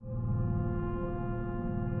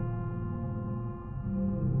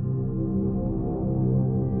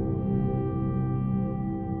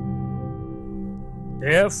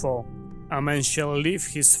Therefore, a man shall leave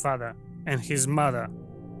his father and his mother,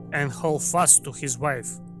 and hold fast to his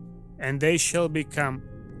wife, and they shall become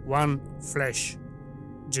one flesh.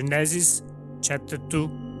 Genesis chapter 2,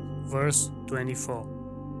 verse 24.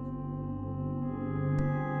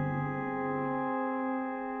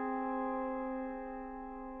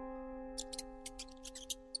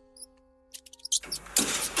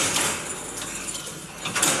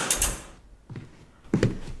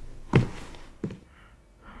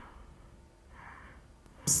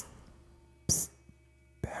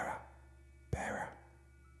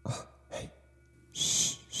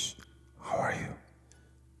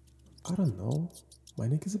 I don't know. My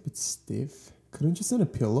neck is a bit stiff. Couldn't you send a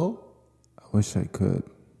pillow? I wish I could.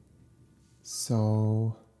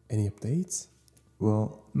 So, any updates?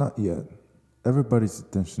 Well, not yet. Everybody's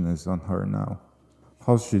attention is on her now.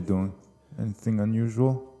 How's she doing? Anything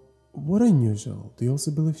unusual? What unusual? Do you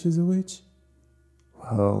also believe she's a witch?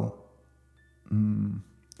 Well, I'm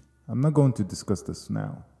not going to discuss this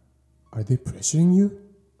now. Are they pressuring you?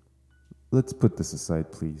 Let's put this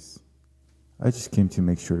aside, please. I just came to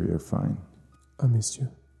make sure you're fine. I missed you.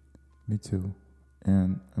 Me too.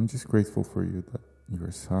 And I'm just grateful for you that you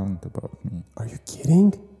were silent about me. Are you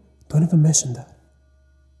kidding? Don't even mention that.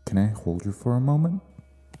 Can I hold you for a moment?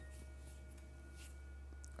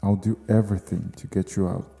 I'll do everything to get you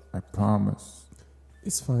out. I promise.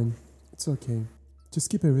 It's fine. It's okay.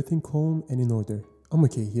 Just keep everything calm and in order. I'm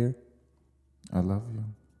okay here. I love you.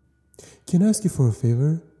 Can I ask you for a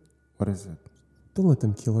favor? What is it? Don't let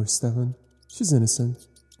them kill her, Stefan. She's innocent.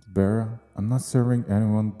 Vera, I'm not serving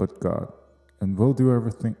anyone but God, and we'll do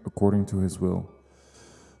everything according to His will.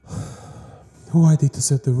 Who are they to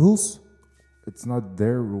set the rules? It's not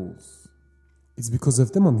their rules. It's because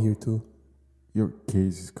of them I'm here too. Your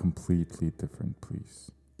case is completely different,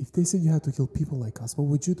 please. If they said you had to kill people like us, what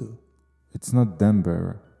would you do? It's not them,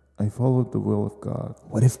 Vera. I followed the will of God.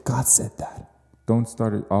 What if God said that? Don't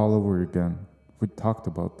start it all over again. We talked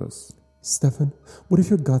about this. Stefan, what if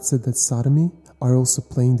your God said that sodomy are also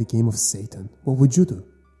playing the game of Satan? What would you do?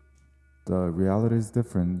 The reality is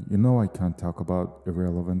different. You know I can't talk about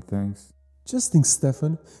irrelevant things. Just think,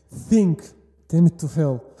 Stefan. Think. Damn it to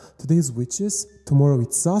hell. Today is witches, tomorrow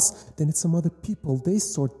it's us, then it's some other people. They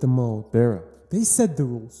sort them out. Vera. They set the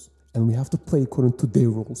rules, and we have to play according to their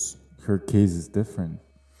rules. Her case is different.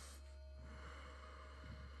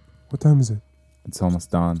 What time is it? It's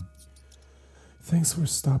almost done. Thanks for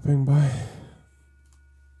stopping by.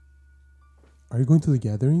 Are you going to the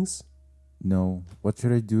gatherings? No. What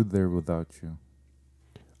should I do there without you?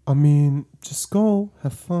 I mean, just go,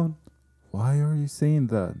 have fun. Why are you saying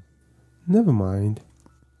that? Never mind.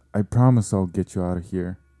 I promise I'll get you out of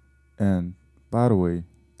here. And, by the way,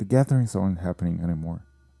 the gatherings aren't happening anymore.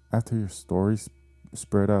 After your stories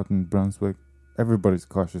spread out in Brunswick, everybody's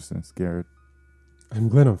cautious and scared. I'm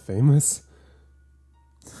glad I'm famous.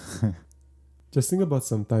 Just think about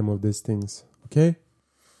some time of these things, okay?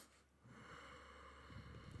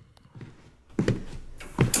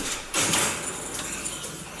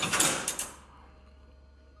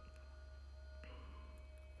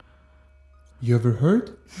 You ever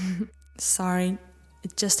heard? Sorry,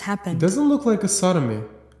 it just It happened. doesn't look like a sodomy,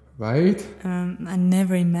 right? I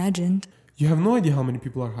never imagined. You have no idea how many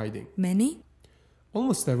people are hiding. Many?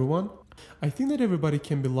 Almost everyone. I think that everybody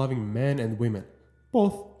can be loving men and women.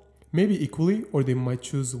 Both. Maybe equally, or they might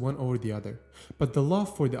choose one over the other. But the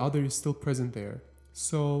love for the other is still present there.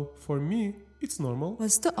 So, for me, it's normal.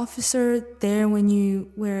 Was the officer there when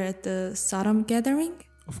you were at the Sodom gathering?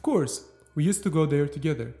 Of course. We used to go there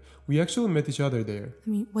together. We actually met each other there. I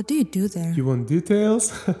mean, what do you do there? You want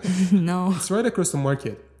details? No. It's right across the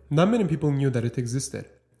market. Not many people knew that it existed.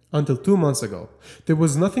 Until 2 months ago. There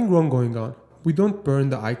was nothing wrong going on. We don't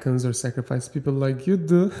burn the icons or sacrifice people like you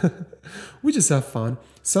do. We just have fun.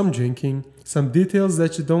 Some drinking. Some details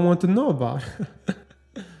that you don't want to know about.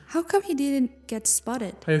 How come he didn't get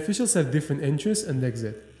spotted? High officials have different entrance and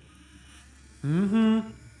exit.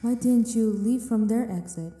 Why didn't you leave from their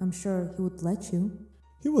exit? I'm sure he would let you.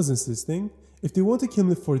 He was insisting. If they want to kill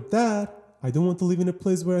me for that, I don't want to live in a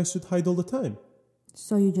place where I should hide all the time.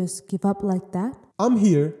 So you just give up like that? I'm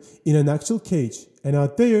here in an actual cage. And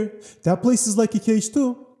out there, that place is like a cage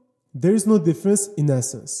too. There is no difference in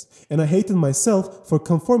essence. And I hated myself for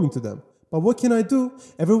conforming to them. But what can I do?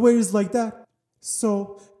 Everywhere is like that.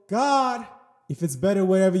 So, God, if it's better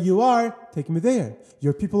wherever you are, take me there.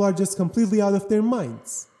 Your people are just completely out of their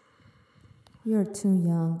minds. You're too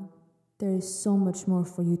young. There is so much more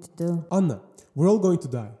for you to do. Anna, we're all going to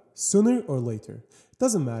die. Sooner or later.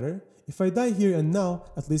 Doesn't matter. If I die here and now,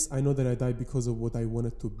 at least I know that I died because of what I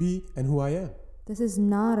wanted to be and who I am. This is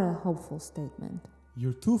not a hopeful statement.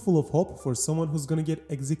 You're too full of hope for someone who's gonna get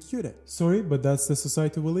executed. Sorry, but that's the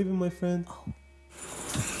society we live in, my friend.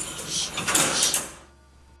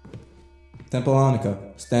 Tempel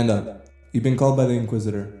Anneke, stand up. You've been called by the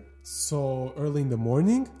Inquisitor. So early in the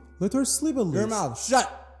morning? Let her sleep at least. Your mouth, shut!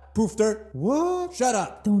 Poofter! What? Shut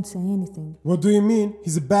up! Don't say anything. What do you mean?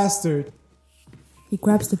 He's a bastard. He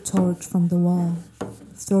grabs the torch from the wall,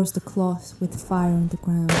 throws the cloth with fire on the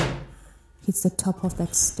ground, hits the top of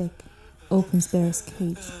that stick, opens Bear's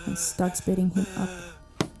cage, and starts beating him up.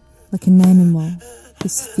 Like an animal,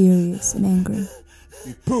 he's furious and angry.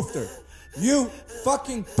 You poofter! You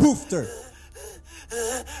fucking poofter!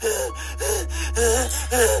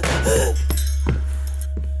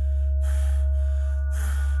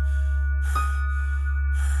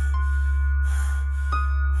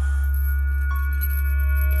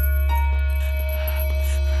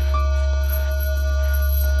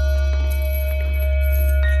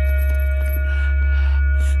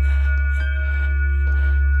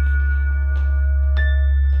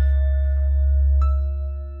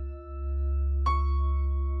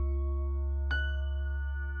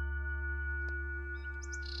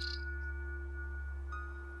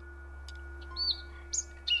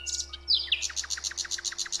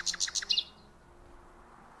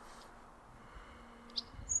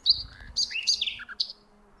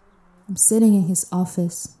 I'm sitting in his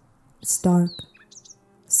office. It's dark.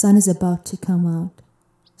 Sun is about to come out.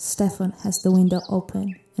 Stefan has the window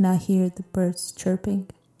open and I hear the birds chirping.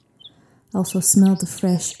 I also smell the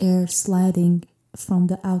fresh air sliding from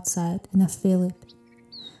the outside and I feel it.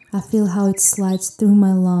 I feel how it slides through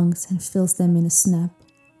my lungs and fills them in a snap.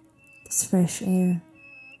 This fresh air.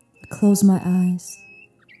 I close my eyes.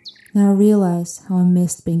 Now I realize how I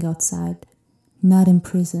missed being outside. Not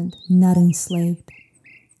imprisoned, not enslaved.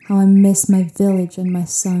 How I miss my village and my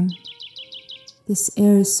son. This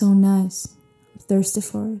air is so nice. I'm thirsty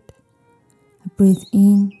for it. I breathe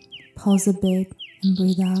in, pause a bit, and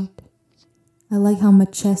breathe out. I like how my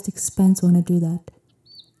chest expands when I do that.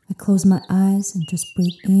 I close my eyes and just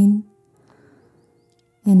breathe in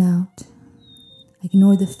and out. I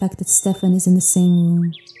ignore the fact that Stefan is in the same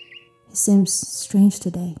room. He seems strange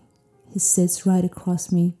today. He sits right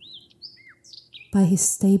across me by his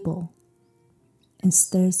stable and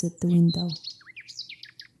stares at the window.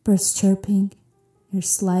 Birds chirping, air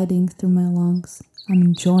sliding through my lungs. I'm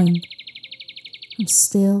enjoying. I'm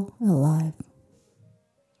still alive.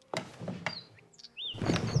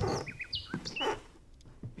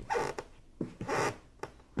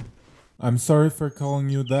 I'm sorry for calling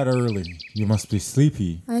you that early. You must be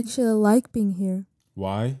sleepy. I actually like being here.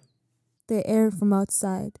 Why? The air from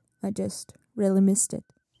outside. I just really missed it.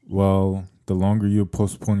 Well, the longer you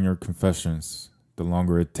postpone your confessions, the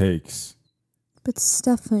longer it takes. But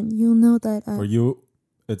Stefan, you'll know that For you,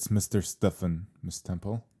 it's Mr. Stefan, Miss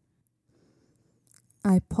Tempel.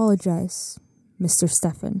 I apologize, Mr.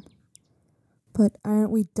 Stefan. But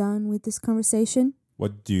aren't we done with this conversation?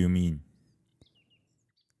 What do you mean?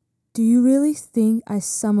 Do you really think I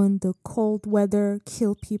summoned the cold weather,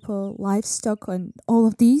 kill people, livestock, and all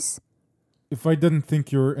of these? If I didn't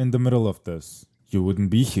think you were in the middle of this, you wouldn't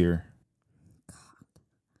be here.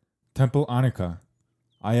 Tempel Anneke,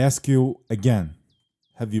 I ask you again,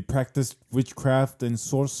 have you practiced witchcraft and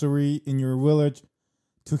sorcery in your village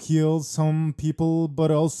to heal some people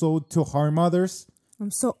but also to harm others?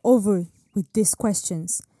 I'm so over with these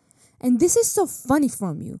questions. And this is so funny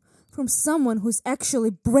from you, from someone who's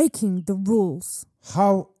actually breaking the rules.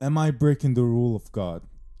 How am I breaking the rule of God?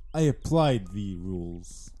 I applied the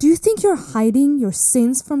rules. Do you think you're hiding your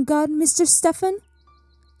sins from God, Mr. Stefan?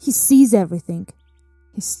 He sees everything.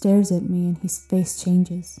 He stares at me and his face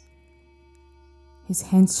changes. His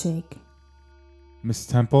hands shake. Miss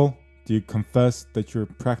Tempel, do you confess that you're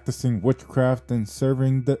practicing witchcraft and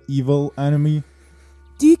serving the evil enemy?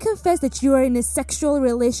 Do you confess that you are in a sexual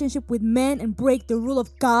relationship with men and break the rule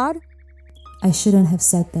of God? I shouldn't have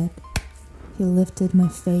said that. He lifted my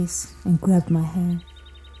face and grabbed my hair.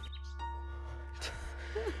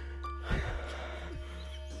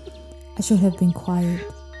 I should have been quiet.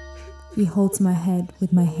 He holds my head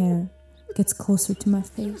with my hair, gets closer to my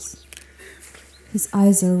face. His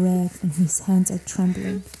eyes are red and his hands are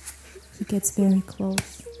trembling. He gets very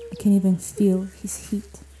close. I can even feel his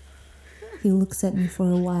heat. He looks at me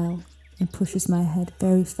for a while and pushes my head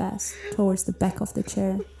very fast towards the back of the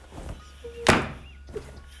chair.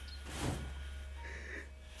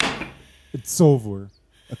 It's over.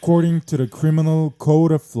 According to the criminal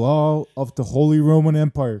code of law of the Holy Roman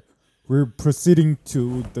Empire, we're proceeding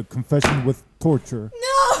to the confession with torture.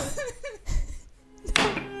 No!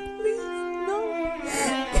 Please, no!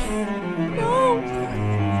 No!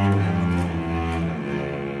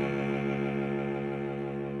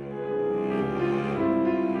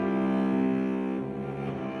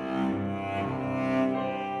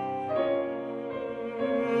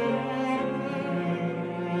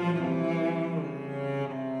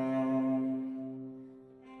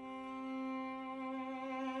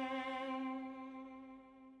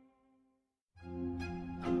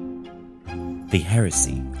 The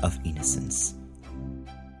Heresy of Innocence.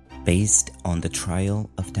 Based on the trial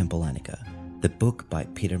of Tempel Anneke, the book by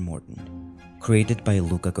Peter Morton, created by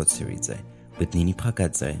Luka Gotsiridze, with Nini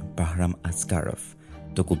Prakadze, Bahram Askarov,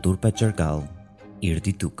 Tokuldur Pajargal,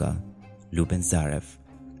 Irdi Duka, Luben Zarev,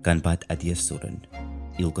 Ganbat Adiasuran,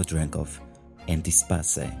 Ilgo Drenkov, Andy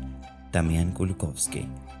Spase, Damian Kulukovsky,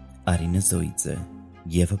 Arina Zoidze,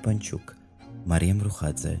 Yeva Panchuk, Mariam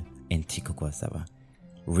Ruchadze, and Tiko Kwasava.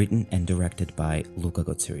 Written and directed by Luka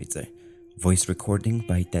Gotsiridze. Voice recording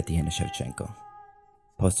by Tatiana Shevchenko.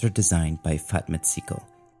 Poster designed by Fatmet Sikal.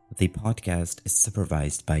 The podcast is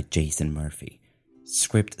supervised by Jason Murphy.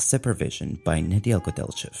 Script supervision by Nadia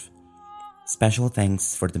Godelchev. Special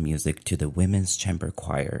thanks for the music to the Women's Chamber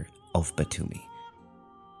Choir of Batumi.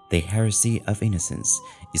 The Heresy of Innocence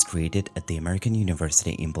is created at the American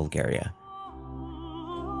University in Bulgaria